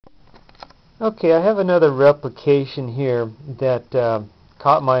Okay, I have another replication here that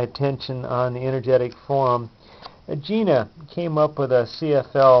caught my attention on the energetic forum. Jeanna came up with a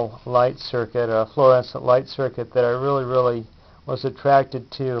CFL light circuit, a fluorescent light circuit that I really was attracted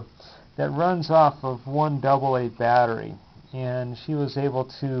to, that runs off of one AA battery. And she was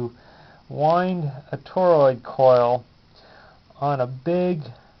able to wind a toroid coil on a big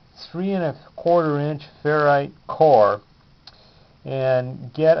 3¼ inch ferrite core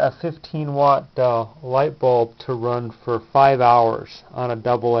and get a 15-watt light bulb to run for 5 hours on a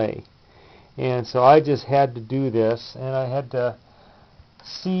AA. And so I just had to do this, and I had to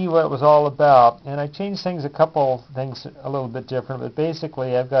see what it was all about. And I changed things, a couple things a little bit different, but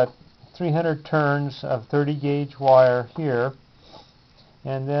basically I've got 300 turns of 30 gauge wire here,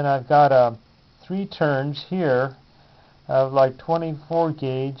 and then I've got 3 turns here of like 24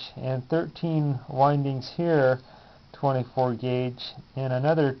 gauge and 13 windings here 24 gauge and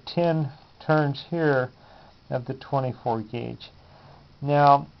another 10 turns here of the 24 gauge.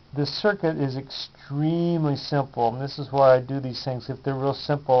 Now the circuit is extremely simple, and this is why I do these things. If they're real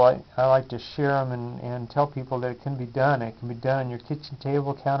simple, I like to share them and tell people that it can be done. It can be done on your kitchen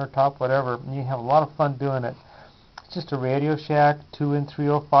table, countertop, whatever, and you have a lot of fun doing it. It's just a Radio Shack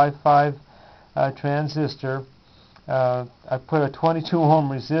 2N3055 transistor. I put a 22 ohm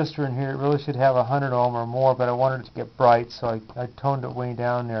resistor in here. It really should have 100 ohm or more, but I wanted it to get bright, so I toned it way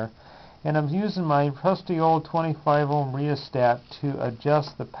down there. And I'm using my trusty old 25 ohm rheostat to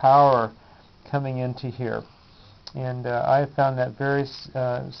adjust the power coming into here. And I have found that very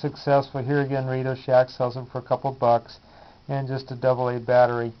successful. Here again, Radio Shack sells them for a couple bucks, and just a AA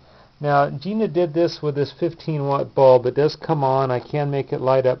battery. Now, Jeanna did this with this 15-watt bulb. It does come on. I can make it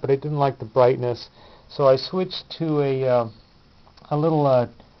light up, but I didn't like the brightness. So I switched to a little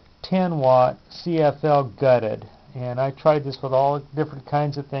 10-watt CFL gutted, and I tried this with all different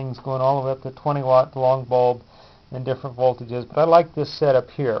kinds of things, going all the way up to 20-watt long bulb and different voltages. But I like this setup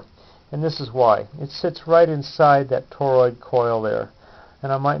here, and this is why. It sits right inside that toroid coil there,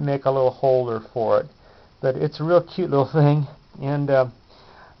 and I might make a little holder for it. But it's a real cute little thing. And on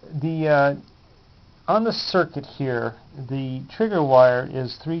the circuit here, the trigger wire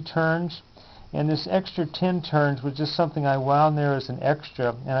is 3 turns. And this extra 10 turns was just something I wound there as an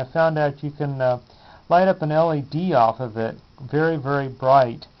extra, and I found out you can light up an LED off of it, very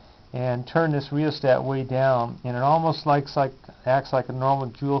bright, and turn this rheostat way down, and it almost acts like a normal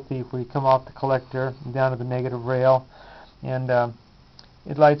Joule Thief, where you come off the collector and down to the negative rail, and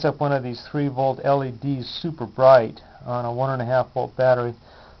it lights up one of these 3-volt LEDs super bright on a 1.5-volt battery.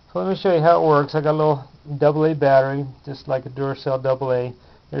 So let me show you how it works. I got a little AA battery, just like a Duracell AA.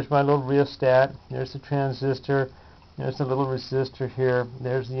 There's my little rheostat, there's the transistor, there's the little resistor here,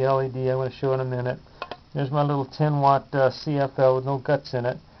 there's the LED I'm going to show in a minute, there's my little 10-watt CFL with no guts in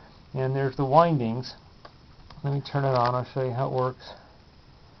it, and there's the windings. Let me turn it on, I'll show you how it works.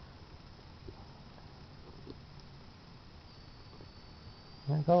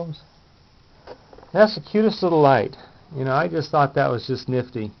 There it goes. That's the cutest little light. You know, I just thought that was just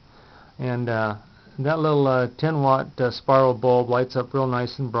nifty. And that little 10-watt spiral bulb lights up real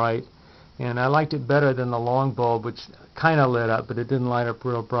nice and bright, and I liked it better than the long bulb, which kind of lit up, but it didn't light up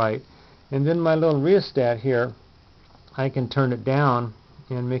real bright. And then my little rheostat here, I can turn it down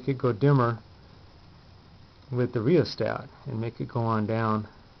and make it go dimmer with the rheostat and make it go on down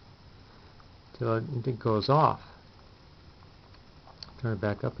till it goes off. Turn it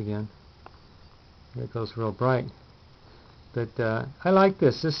back up again. There it goes real bright. But I like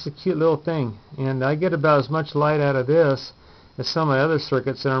this. This is a cute little thing, and I get about as much light out of this as some of the other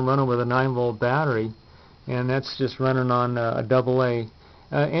circuits that I'm running with a 9-volt battery, and that's just running on a AA.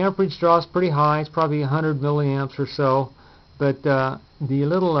 Amperage draw is pretty high. It's probably 100 milliamps or so, but the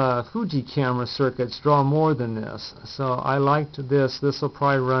little Fuji camera circuits draw more than this. So I liked this. This will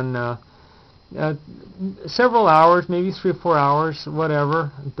probably run several hours, maybe 3 or 4 hours,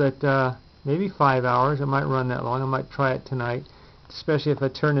 whatever, but maybe 5 hours. It might run that long. I might try it tonight, especially if I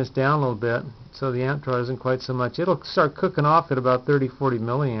turn this down a little bit so the amp draw isn't quite so much. It'll start cooking off at about 30-40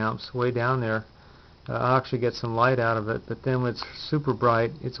 milliamps way down there. I'll actually get some light out of it, but then when it's super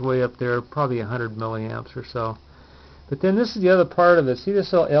bright, it's way up there, probably 100 milliamps or so. But then this is the other part of it. See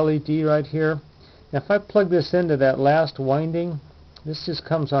this little LED right here? Now if I plug this into that last winding, this just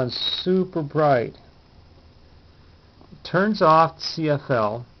comes on super bright. It turns off the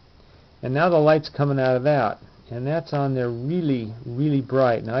CFL, and now the light's coming out of that, and that's on there really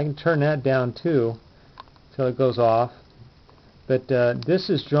bright. Now I can turn that down too till it goes off, but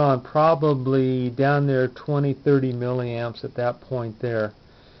this is drawn probably down there 20-30 milliamps at that point there.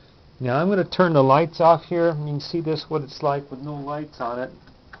 Now I'm going to turn the lights off here. You can see this, what it's like with no lights on it.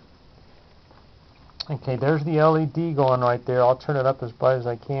 Okay, there's the LED going right there. I'll turn it up as bright as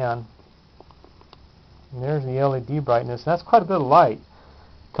I can. And there's the LED brightness. That's quite a bit of light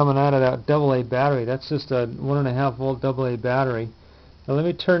coming out of that AA battery. That's just a 1.5 volt AA battery. Now let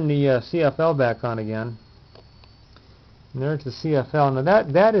me turn the CFL back on again. And there's the CFL. Now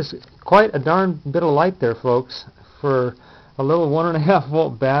that is quite a darn bit of light there, folks, for a little 1.5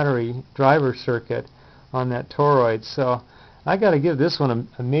 volt battery driver circuit on that toroid. So I got to give this one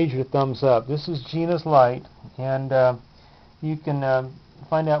a major thumbs up. This is Jeanna's light, and you can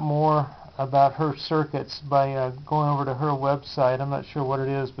find out more about her circuits by going over to her website. I'm not sure what it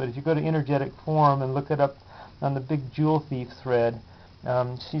is, but if you go to Energetic Forum and look it up on the big Joule Thief thread,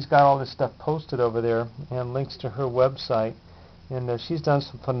 she's got all this stuff posted over there and links to her website. And she's done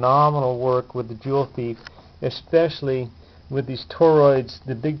some phenomenal work with the Joule Thief, especially with these toroids,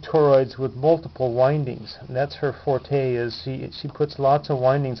 the big toroids with multiple windings. And that's her forte. Is she puts lots of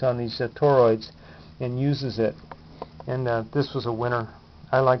windings on these toroids and uses it. And this was a winner.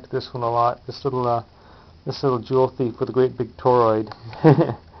 I liked this one a lot. This little Joule Thief with a great big toroid.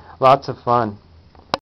 Lots of fun.